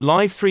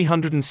Live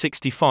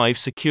 365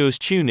 secures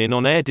TuneIn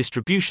on-air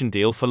distribution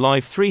deal for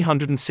Live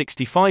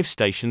 365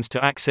 stations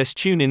to access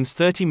TuneIn's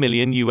 30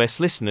 million US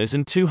listeners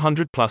and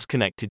 200+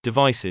 connected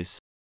devices.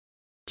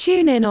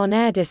 TuneIn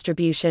on-air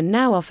distribution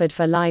now offered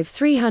for Live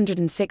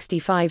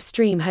 365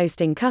 stream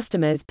hosting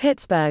customers.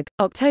 Pittsburgh,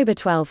 October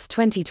 12,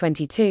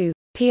 2022,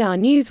 PR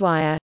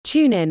Newswire,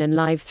 TuneIn and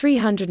Live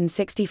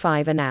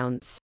 365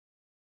 announce.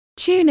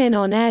 TuneIn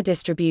on-air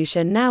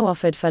distribution now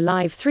offered for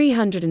Live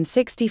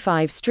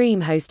 365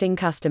 stream hosting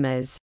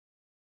customers.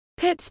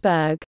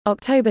 Pittsburgh,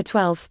 October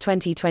 12,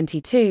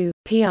 2022,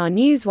 PR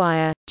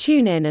Newswire,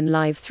 TuneIn and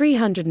Live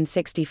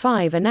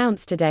 365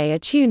 announced today a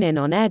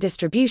TuneIn on-air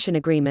distribution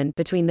agreement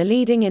between the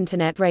leading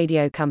internet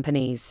radio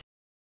companies.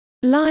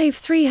 Live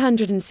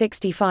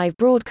 365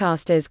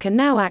 broadcasters can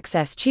now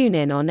access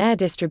TuneIn on-air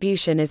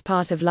distribution as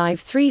part of Live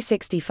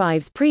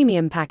 365's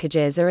premium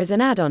packages or as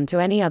an add-on to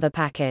any other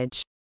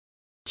package.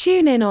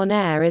 TuneIn On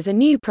Air is a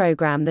new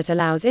program that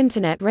allows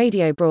internet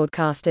radio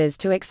broadcasters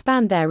to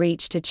expand their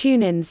reach to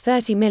TuneIn's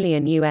 30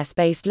 million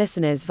US-based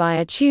listeners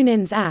via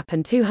TuneIn's app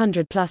and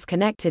 200+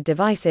 connected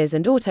devices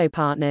and auto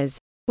partners,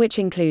 which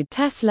include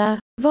Tesla,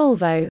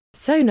 Volvo,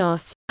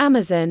 Sonos,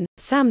 Amazon,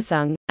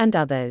 Samsung, and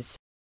others.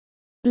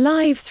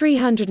 Live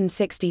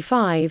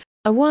 365,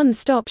 a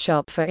one-stop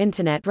shop for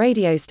internet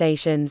radio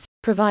stations,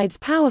 provides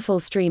powerful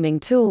streaming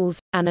tools,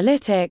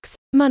 analytics,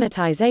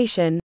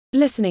 monetization,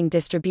 listening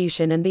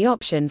distribution and the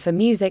option for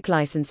music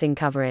licensing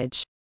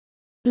coverage.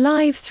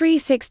 Live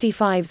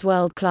 365's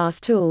world-class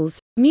tools,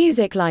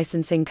 music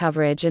licensing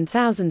coverage and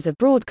thousands of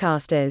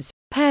broadcasters,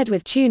 paired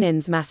with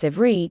TuneIn's massive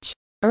reach,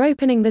 are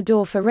opening the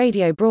door for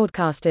radio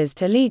broadcasters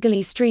to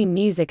legally stream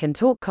music and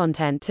talk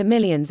content to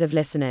millions of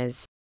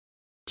listeners.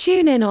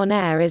 TuneIn On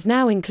Air is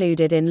now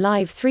included in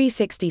Live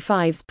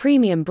 365's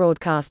premium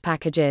broadcast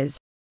packages,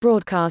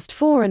 Broadcast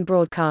 4 and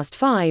Broadcast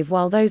 5,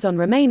 while those on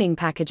remaining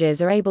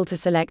packages are able to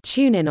select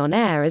TuneIn On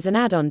Air as an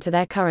add-on to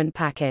their current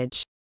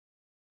package.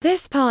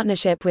 This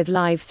partnership with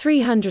Live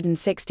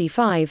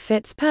 365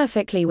 fits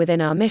perfectly within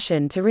our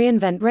mission to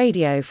reinvent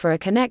radio for a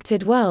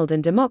connected world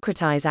and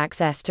democratize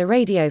access to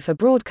radio for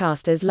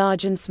broadcasters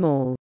large and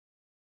small.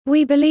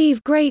 We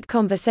believe great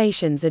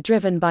conversations are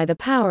driven by the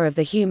power of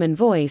the human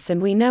voice,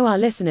 and we know our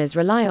listeners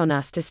rely on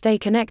us to stay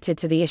connected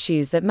to the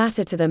issues that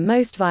matter to them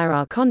most via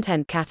our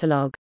content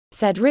catalog,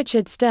 said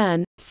Richard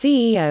Stern,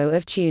 CEO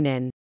of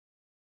TuneIn.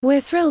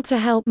 We're thrilled to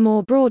help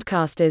more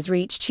broadcasters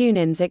reach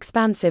TuneIn's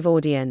expansive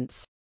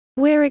audience.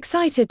 We're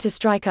excited to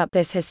strike up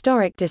this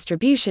historic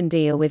distribution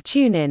deal with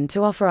TuneIn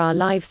to offer our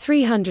Live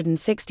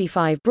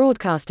 365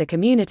 broadcaster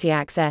community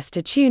access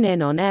to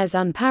TuneIn On Air's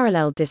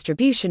unparalleled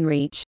distribution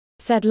reach,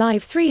 said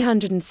Live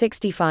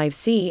 365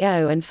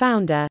 CEO and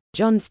founder,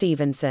 John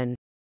Stevenson.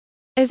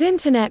 As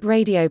internet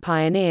radio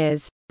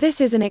pioneers, this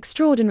is an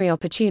extraordinary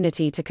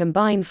opportunity to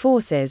combine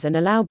forces and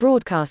allow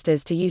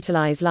broadcasters to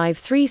utilize Live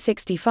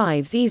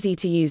 365's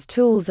easy-to-use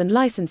tools and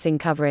licensing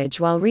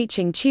coverage while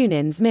reaching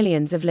TuneIn's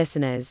millions of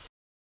listeners.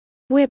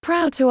 We're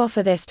proud to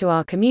offer this to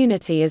our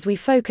community as we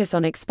focus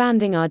on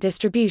expanding our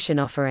distribution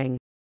offering.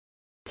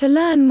 To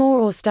learn more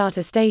or start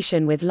a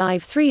station with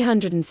Live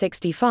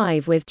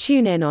 365 with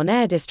TuneIn On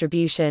Air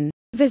distribution,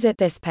 visit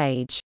this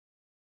page.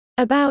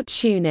 About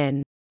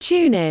TuneIn.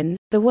 TuneIn,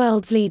 the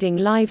world's leading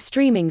live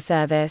streaming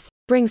service,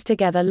 brings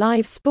together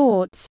live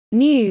sports,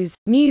 news,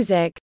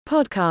 music,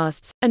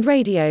 podcasts, and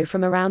radio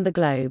from around the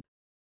globe.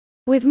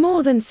 With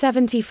more than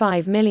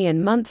 75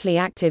 million monthly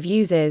active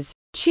users,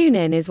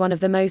 TuneIn is one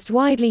of the most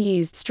widely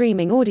used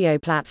streaming audio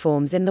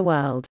platforms in the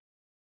world.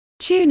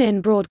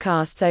 TuneIn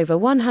broadcasts over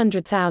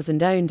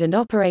 100,000 owned and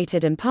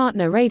operated and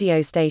partner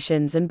radio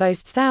stations and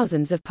boasts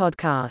thousands of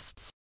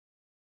podcasts.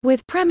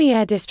 With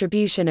premier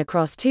distribution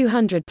across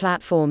 200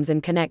 platforms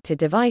and connected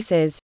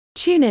devices,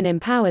 TuneIn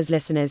empowers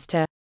listeners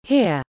to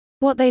hear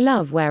what they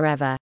love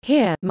wherever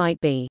hear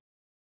might be.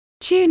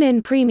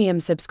 TuneIn Premium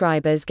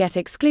subscribers get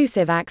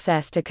exclusive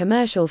access to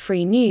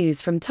commercial-free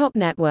news from top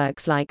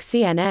networks like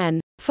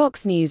CNN,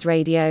 Fox News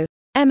Radio,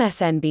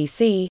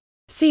 MSNBC,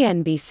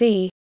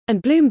 CNBC,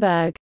 and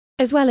Bloomberg,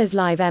 as well as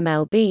live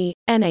MLB,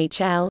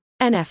 NHL,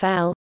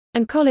 NFL,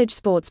 and college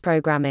sports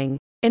programming,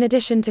 in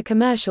addition to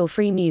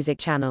commercial-free music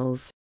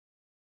channels.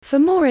 For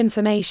more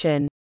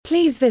information,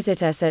 please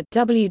visit us at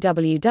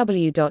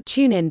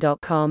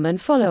www.tunein.com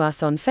and follow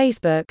us on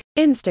Facebook,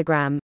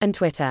 Instagram, and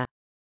Twitter.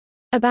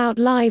 About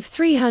Live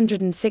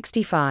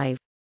 365.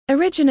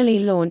 Originally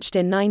launched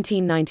in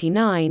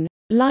 1999,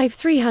 Live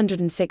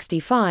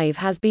 365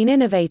 has been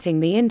innovating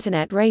the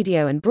internet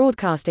radio and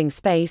broadcasting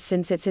space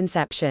since its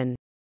inception.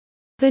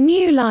 The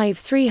new Live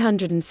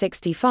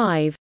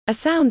 365, a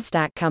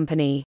SoundStack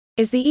company,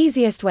 is the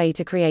easiest way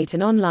to create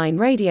an online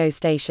radio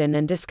station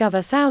and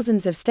discover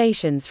thousands of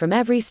stations from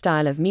every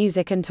style of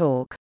music and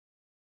talk.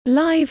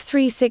 Live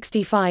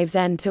 365's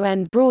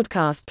end-to-end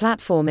broadcast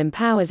platform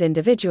empowers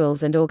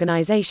individuals and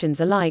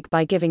organizations alike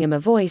by giving them a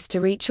voice to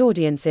reach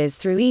audiences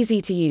through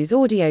easy-to-use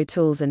audio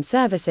tools and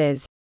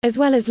services, as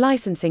well as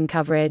licensing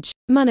coverage,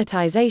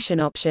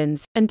 monetization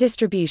options, and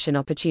distribution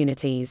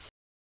opportunities.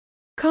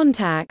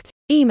 Contact,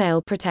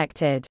 email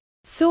protected.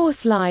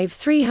 Source Live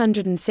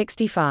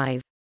 365.